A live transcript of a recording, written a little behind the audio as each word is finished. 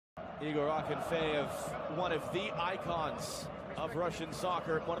Igor Akinfeev, one of the icons of Russian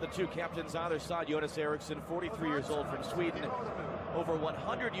soccer, one of the two captains either side. Jonas Eriksson, 43 years old, from Sweden. Over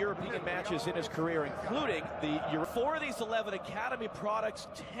 100 European matches in his career, including the Euro. 4 of these 11 academy products,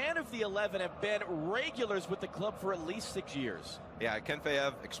 10 of the 11 have been regulars with the club for at least 6 years. Yeah,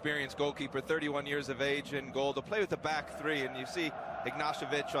 Akinfeev, experienced goalkeeper, 31 years of age in goal, to play with the back three. And you see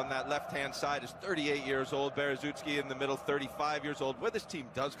Ignashevich on that left-hand side is 38 years old. Berezutski in the middle, 35 years old. Where this team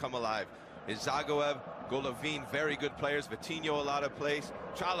does come alive is Zagoev, Golovin, very good players. Vitinho, a lot of place.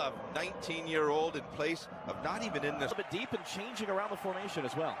 Chalav, 19-year-old, in place of not even in this. A bit deep and changing around the formation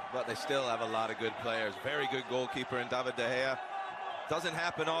as well. But they still have a lot of good players. Very good goalkeeper in David De Gea. Doesn't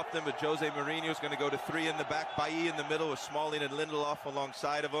happen often, but Jose Mourinho is going to go to 3 in the back. Bailly in the middle with Smalling and Lindelof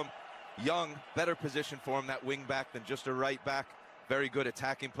alongside of him. Young, better position for him, that wing back, than just a right back. Very good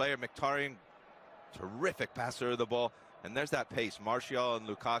attacking player. Mkhitaryan, terrific passer of the ball. And there's that pace. Martial and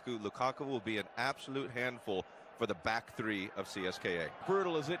Lukaku. Lukaku will be an absolute handful for the back three of CSKA.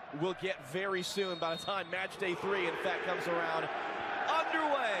 Brutal as it will get very soon by the time match day 3, in fact, comes around.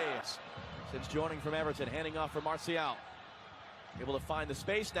 Underway. Since joining from Everton, handing off for Martial. Able to find the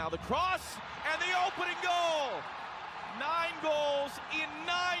space now. The cross and the opening goal. 9 goals in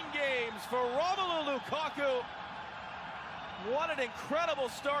 9 games for Romelu Lukaku. What an incredible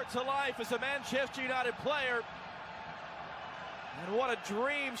start to life as a Manchester United player. And what a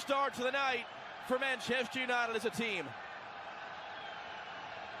dream start to the night for Manchester United as a team.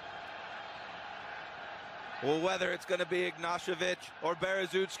 Well, whether it's going to be Ignashevich or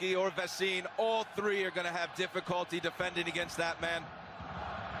Berezutski or Vesine, all three are going to have difficulty defending against that man.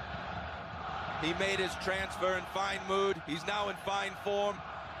 He made his transfer in fine mood. He's now in fine form.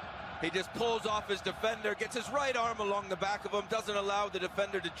 He just pulls off his defender, gets his right arm along the back of him, doesn't allow the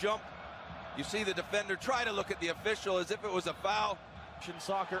defender to jump. You see the defender try to look at the official as if it was a foul.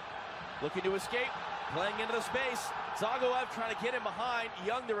 Soccer looking to escape, playing into the space. Zagoev trying to get him behind.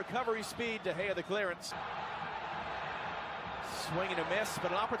 Young, the recovery speed. De Gea the clearance. Swing and a miss,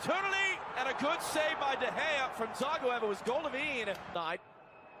 but an opportunity and a good save by De Gea from Zagoev. It was Golovin.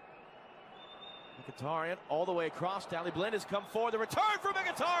 Mkhitaryan all the way across. Daley Blind has come forward. The return for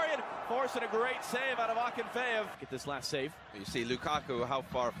Mkhitaryan, forcing a great save out of Akinfeev. Get this last save. You see Lukaku, how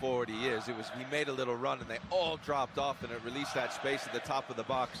far forward he is. He made a little run and they all dropped off, and it released that space at the top of the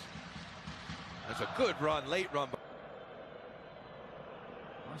box. That's a good run, late run.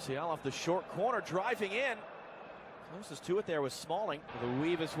 Martial off the short corner, driving in. Closest to it there was Smalling. He'll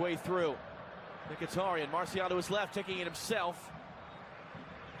weave his way through. Mkhitaryan, Martial to his left, taking it himself.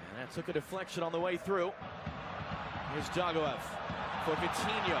 And that took a deflection on the way through. Here's Zagoev for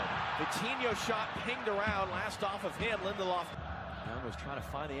Vitinho. Vitinho shot pinged around, last off of him, Lindelof. Young was trying to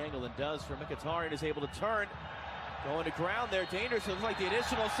find the angle and does. For Mkhitaryan, is able to turn. Going to ground there, dangerous. It looks like the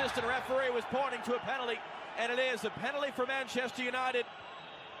additional assistant referee was pointing to a penalty, and it is a penalty for Manchester United.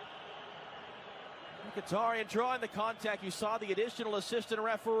 Mkhitaryan drawing the contact. You saw the additional assistant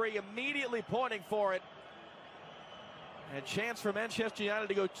referee immediately pointing for it. And chance for Manchester United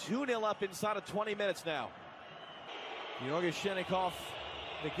to go 2-0 up inside of 20 minutes now. Georgi Shenikov,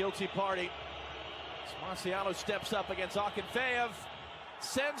 the guilty party. Marciano steps up against Akinfeev,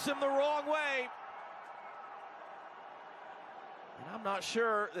 sends him the wrong way. And I'm not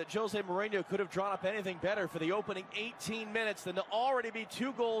sure that Jose Mourinho could have drawn up anything better for the opening 18 minutes than to already be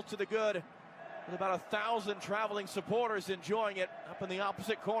 2 goals to the good, with about 1,000 traveling supporters enjoying it up in the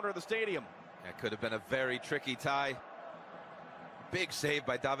opposite corner of the stadium. That could have been a very tricky tie. Big save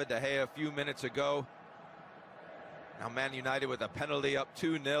by David De Gea a few minutes ago. Now Man United with a penalty up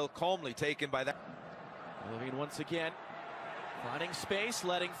 2-0, calmly taken by that. Golovin once again finding space,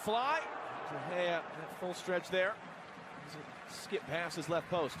 letting fly. De Gea, that full stretch there. Skip past his left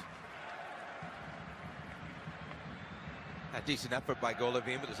post. A decent effort by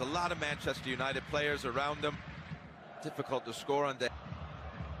Golovin, but there's a lot of Manchester United players around him. Difficult to score on De Gea.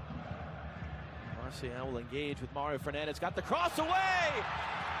 Martial will engage with Mario Fernandes. Got the cross away!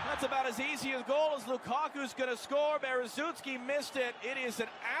 That's about as easy a goal as Lukaku's going to score. Berezutski missed it. It is an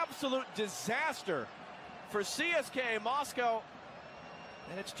absolute disaster for CSKA Moscow.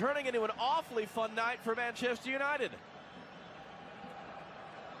 And it's turning into an awfully fun night for Manchester United.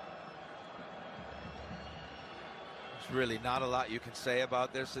 There's really not a lot you can say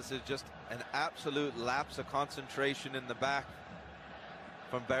about this. This is just an absolute lapse of concentration in the back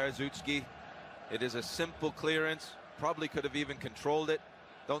from Berezutski. It is a simple clearance. Probably could have even controlled it.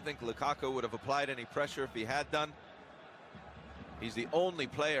 Don't think Lukaku would have applied any pressure if he had done. He's the only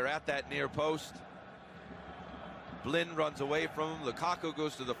player at that near post. Blind runs away from him. Lukaku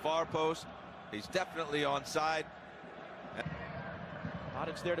goes to the far post. He's definitely onside.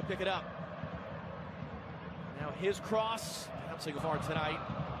 Tadic there to pick it up. Now his cross, bouncing hard tonight.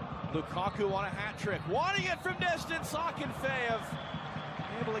 Lukaku on a hat trick, wanting it from distance. Akinfeev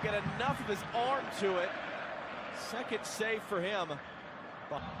able to get enough of his arm to it. Second save for him.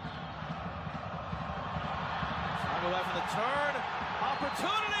 Left in the turn.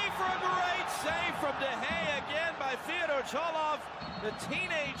 Opportunity for a great save from De Gea again by Fyodor Cholov, the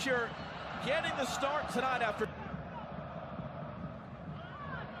teenager, getting the start tonight after.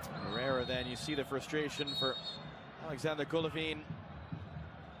 Herrera, then you see the frustration for Alexander Golovin,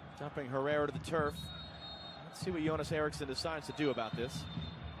 dumping Herrera to the turf. Let's see what Jonas Eriksson decides to do about this.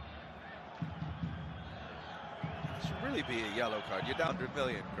 It should really be a yellow card. You're down 100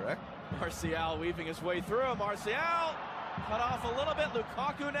 million, correct? Martial weaving his way through. Martial cut off a little bit.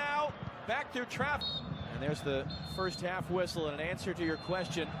 Lukaku now back through traffic. And there's the first half whistle. And an answer to your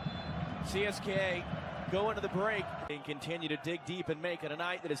question, CSKA go into the break and continue to dig deep and make it a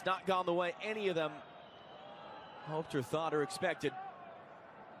night that has not gone the way any of them hoped or thought or expected.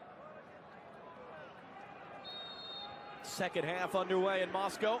 Second half underway in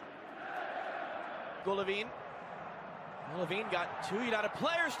Moscow. Golovin got two United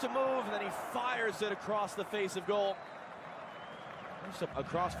players to move, and then he fires it across the face of goal.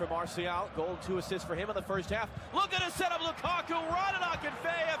 Across for Martial. Goal, 2 assists for him in the first half. Look at a setup. Lukaku right at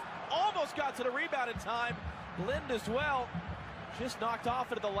Akinfeev. Almost got to the rebound in time. Blind as well. Just knocked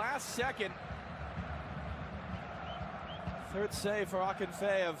off it at the last second. Third save for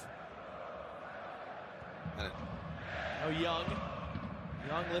Akinfeev. Now Young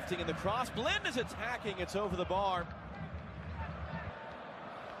lifting in the cross. Blind is attacking. It's over the bar.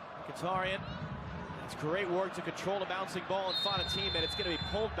 Mkhitaryan. It's great work to control a bouncing ball and find a teammate. It's going to be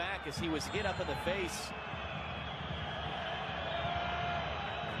pulled back as he was hit up in the face.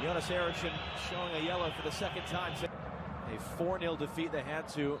 And Jonas Eriksson showing a yellow for the second time. A 4-0 defeat they had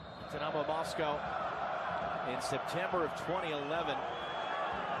to Dynamo Moscow in September of 2011.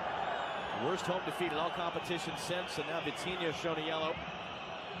 Worst home defeat in all competitions since, and now Vitinha shown a yellow.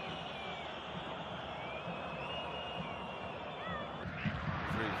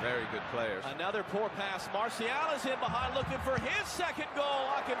 Very good players. Another poor pass. Martial is in behind looking for his second goal.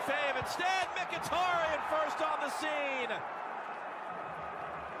 Akinfeev instead. Mkhitaryan first on the scene.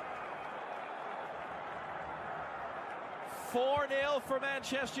 "4-0 for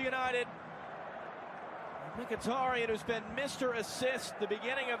Manchester United. Mkhitaryan, who's been Mr. Assist the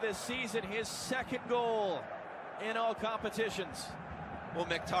beginning of this season, his second goal in all competitions. Well,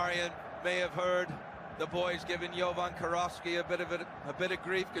 Mkhitaryan may have heard the boys giving Jovan Karofsky a bit of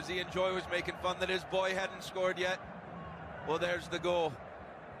grief because he and Joy was making fun that his boy hadn't scored yet. Well, there's the goal.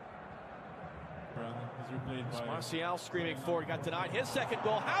 Martial screaming forward, got denied his second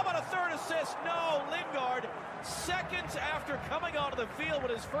goal. How about a third assist? No, Lingard, seconds after coming onto the field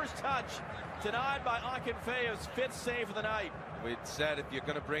with his first touch, denied by Akinfeev's 5th save of the night. We'd said if you're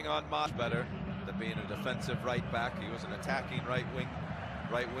going to bring on much better than being a defensive right back, he was an attacking right wing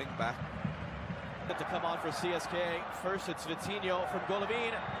back. To come on for CSKA. First it's Vitinha from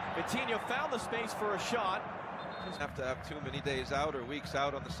Golovin. Vitinha found the space for a shot. Doesn't have to have too many days out or weeks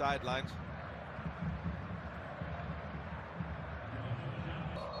out on the sidelines.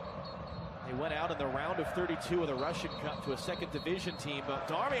 They went out in the round of 32 of the Russian Cup to a second division team, but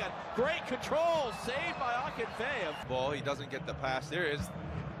Darmian, great control, saved by Akinfeev. Ball, he doesn't get the pass. There is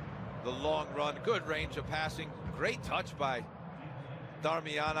the long run, good range of passing, great touch by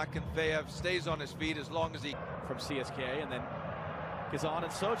Darmian. Akinfeev stays on his feet as long as he... From CSKA, and then Kazan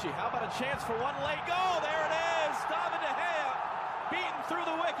and Sochi. How about a chance for one late goal? There it is! David De Gea beaten through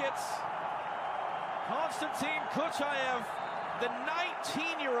the wickets. Konstantin Kuchayev, the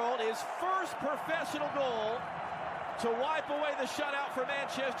 19-year-old, his first professional goal to wipe away the shutout for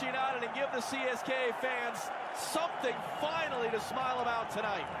Manchester United and give the CSKA fans something finally to smile about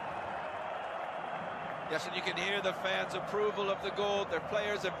tonight. Yes, and you can hear the fans' approval of the goal. Their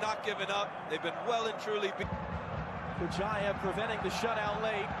players have not given up. They've been well and truly beaten. Kuchayev preventing the shutout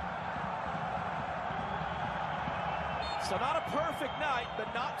late. So not a perfect night,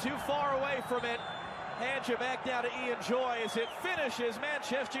 but not too far away from it. Hand you back down to Ian Joy as it finishes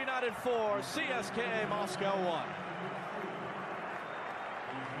Manchester United 4, CSKA Moscow 1.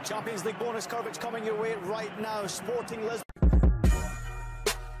 Champions League bonus coverage coming your way right now. Sporting Lisbon.